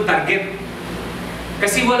a good target.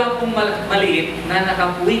 Kasi wala pong maliit na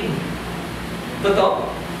nakapuwing. Totoo?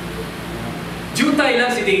 Jutay lang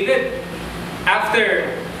si David.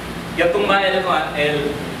 After yatuma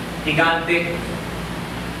el gigante,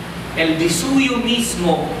 el disuyo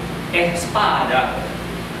mismo espada,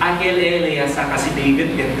 aquel Elias sa kasi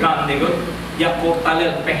David, el grande god, ya cortal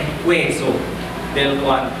el pescuezo del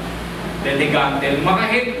gigante, el mga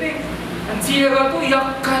gente. Ang sira to,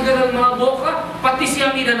 yak kagalang mga boka, pati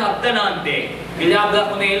siya minanabdanante. Ilabda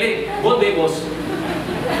ko nila, boss.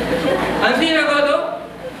 Ang sira ko to,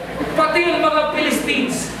 pati yung mga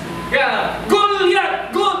Philistines. Kaya,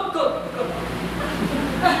 Goliath, good.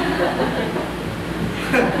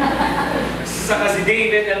 Saka si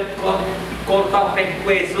David, el corta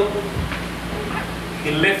pescuezo,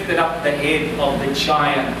 he lifted up the head of the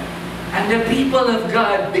giant And the people of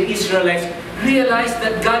God, the Israelites, realized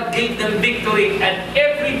that God gave them victory, and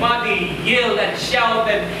everybody yelled and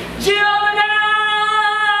shouted, "Jehovah!"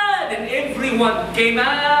 And everyone came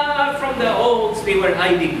out from the holes they were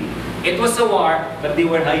hiding. It was a war, but they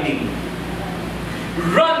were hiding.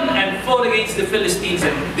 Run and fought against the Philistines,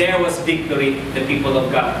 and there was victory, the people of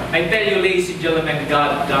God. I tell you, ladies and gentlemen,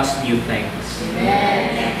 God does new things.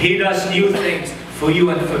 Amen. He does new things for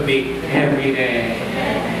you and for me every day.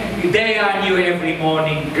 They are new every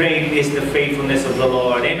morning. Great is the faithfulness of the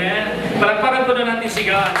Lord. Amen? Palagpagan po na natin si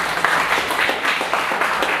God.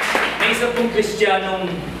 May isa pong Kristiyanong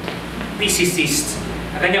physicist.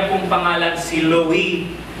 Ang kanya pong pangalan si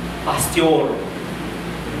Louis Pasteur.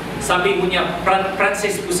 Sabi ko niya,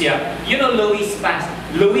 Francis po siya. You know Louis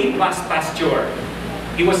Pasteur.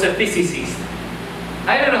 He was a physicist.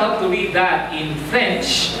 I don't know how to read that in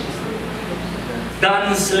French.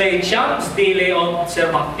 Dans les champs de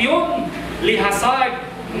l'observation, les hasards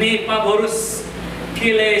ne favoris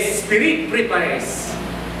que les spirit prépares.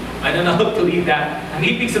 I don't know how to read that. Ang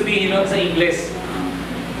ibig sabihin nun sa English,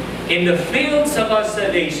 in the fields of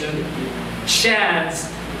observation,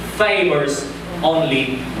 chance favors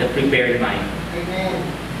only the prepared mind. Amen.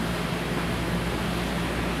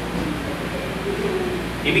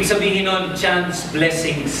 Ibig sabihin nun, chance,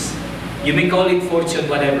 blessings, you may call it fortune,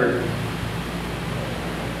 whatever.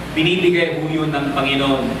 Binibigay ho yun ng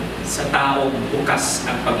Panginoon sa taong bukas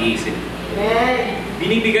ang pag-iisip.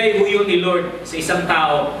 Binibigay ho yun ni Lord sa isang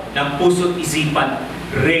tao ng puso't isipan,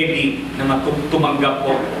 ready na tumanggap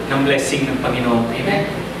po ng blessing ng Panginoon.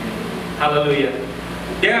 Amen? Hallelujah.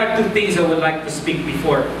 There are two things I would like to speak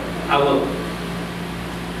before I will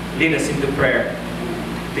lead us into prayer.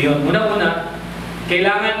 Ito yun. Una-una,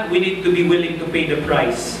 kailangan we need to be willing to pay the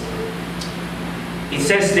price. It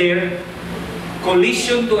says there,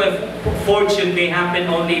 collision to a fortune may happen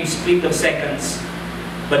only in split of seconds,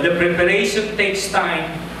 but the preparation takes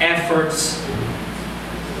time, efforts,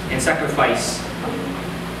 and sacrifice.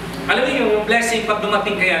 Alam niyo, yung blessing pag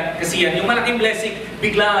dumating kaya, kasi yan, yung malaking blessing,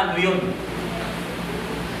 biglaan mo yun.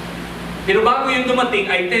 Pero bago yung dumating,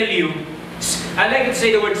 I tell you, I like to say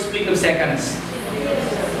the word split of seconds.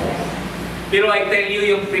 Pero I tell you,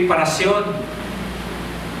 yung preparasyon,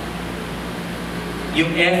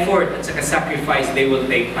 yung effort at saka sacrifice, they will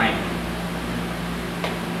take time.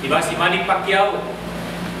 Diba? Si Manny Pacquiao,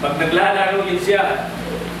 pag naglalaro yun siya,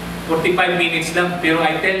 45 minutes lang. Pero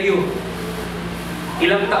I tell you,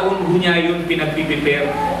 ilang taon ho niya yun pinagpiprepare.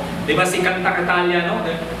 Diba si Kanta Catalia, no?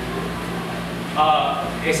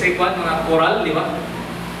 Essay kwan, mga choral, diba?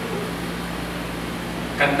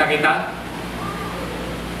 Kanta kita.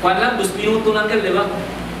 Kwan lang, 2 minuto lang yan, diba?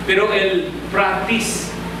 Pero el practice,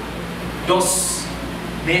 2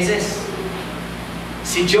 meses.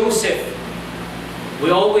 Si Joseph,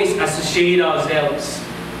 we always associate ourselves,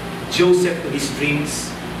 Joseph, to his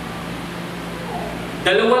dreams.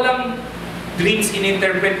 Dalawa lang dreams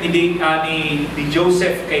in-interpret ni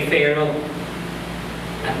Joseph kay Pharaoh.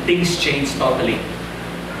 And things changed totally.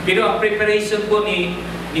 Pero ang preparation po ni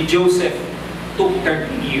Joseph took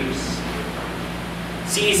 13 years.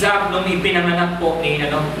 Si Isaac, nung ipinanganak po ni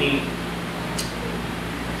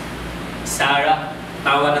Sarah,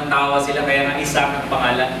 tawa ng tawa sila, kaya nga Isaac ang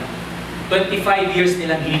pangalan. 25 years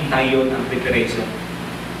nilang hinintay yun ang preparation.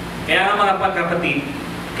 Kaya nga mga pagkapatid,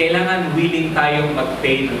 kailangan willing tayong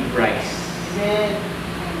mag-pay ng price.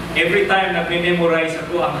 Every time nag-memorize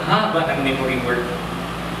ako, ang haba ng memory work.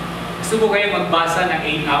 Gusto mo kayo magbasa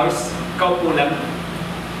ng 8 hours? Kaupo lang.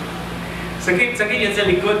 Sakit yan sa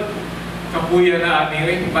likod. Kapuya na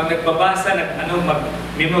anyway. Pag nagbabasa,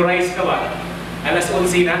 mag-memorize ka ba? Alas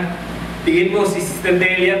 11 na. Tingin mo si Sister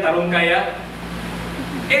Delia, tarong kaya?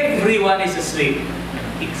 Everyone is asleep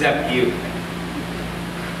except you.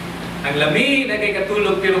 Ang lamig na kay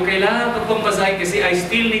katulog, pero kailangan ko pang basahin kasi I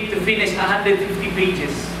still need to finish 150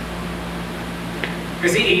 pages.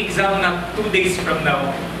 Kasi i-exam na 2 days from now.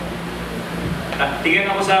 At tingin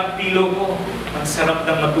ako sa pillow ko, ang sarap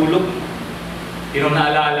ng matulog. Pero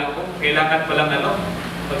naalala ko, kailangan palang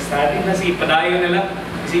pag-study na padayo na lang.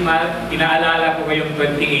 Kasi inaalala ko kayong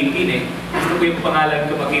 2018 Gusto ko yung pangalan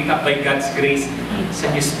ko makita by God's grace sa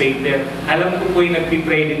newspaper. Alam ko po yung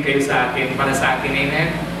nagpipray din kayo sa akin, para sa akin. Amen?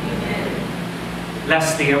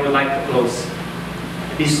 Lastly, I would like to close.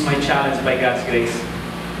 This is my challenge by God's grace.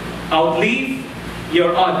 Outlive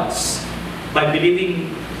your odds by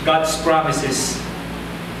believing God's promises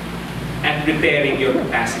and preparing your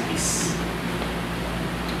capacities.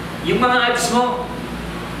 Yung mga odds mo,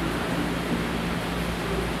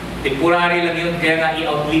 temporary lang yun, kaya nga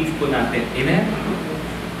i-outlive po natin. Amen?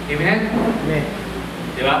 Amen? Amen.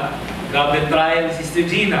 Diba? Grabe trial, Sister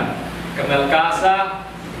Gina. Camelcasa,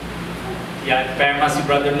 ya perma si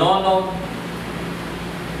Brother Nonong.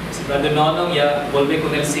 Si Brother Nonong, ya vuelve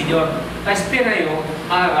con el Señor. Espera yo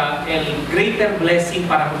para el greater blessing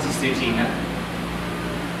para con Sister Gina.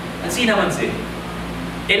 Así naman siya.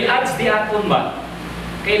 El ads di aton ba?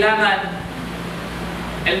 Kailangan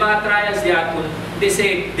el mga trials di aton,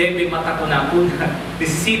 debe matakunakun.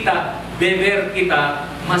 Necesita de ver kita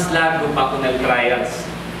mas largo pa con el trials.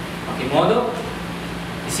 Pakimodo,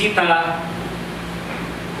 necesita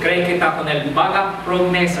cree kita con el baga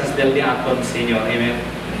promesas del di aton, Señor. Amen.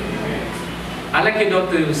 I like you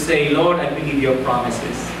to say, Lord, I believe your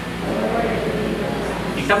promises.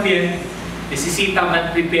 Y también, necesita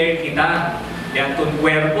man-prepare kita de aton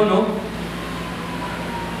cuerpo, no?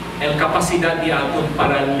 El capacidad de aton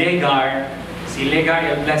para legar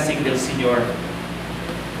el blessing del Señor.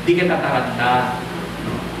 Di kita taranta.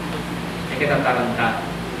 Di kita taranta.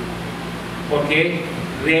 Porque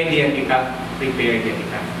ready kita, prepare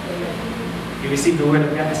kita. You received the word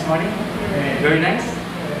of God this morning? Very nice.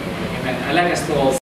 Amen. I like us to all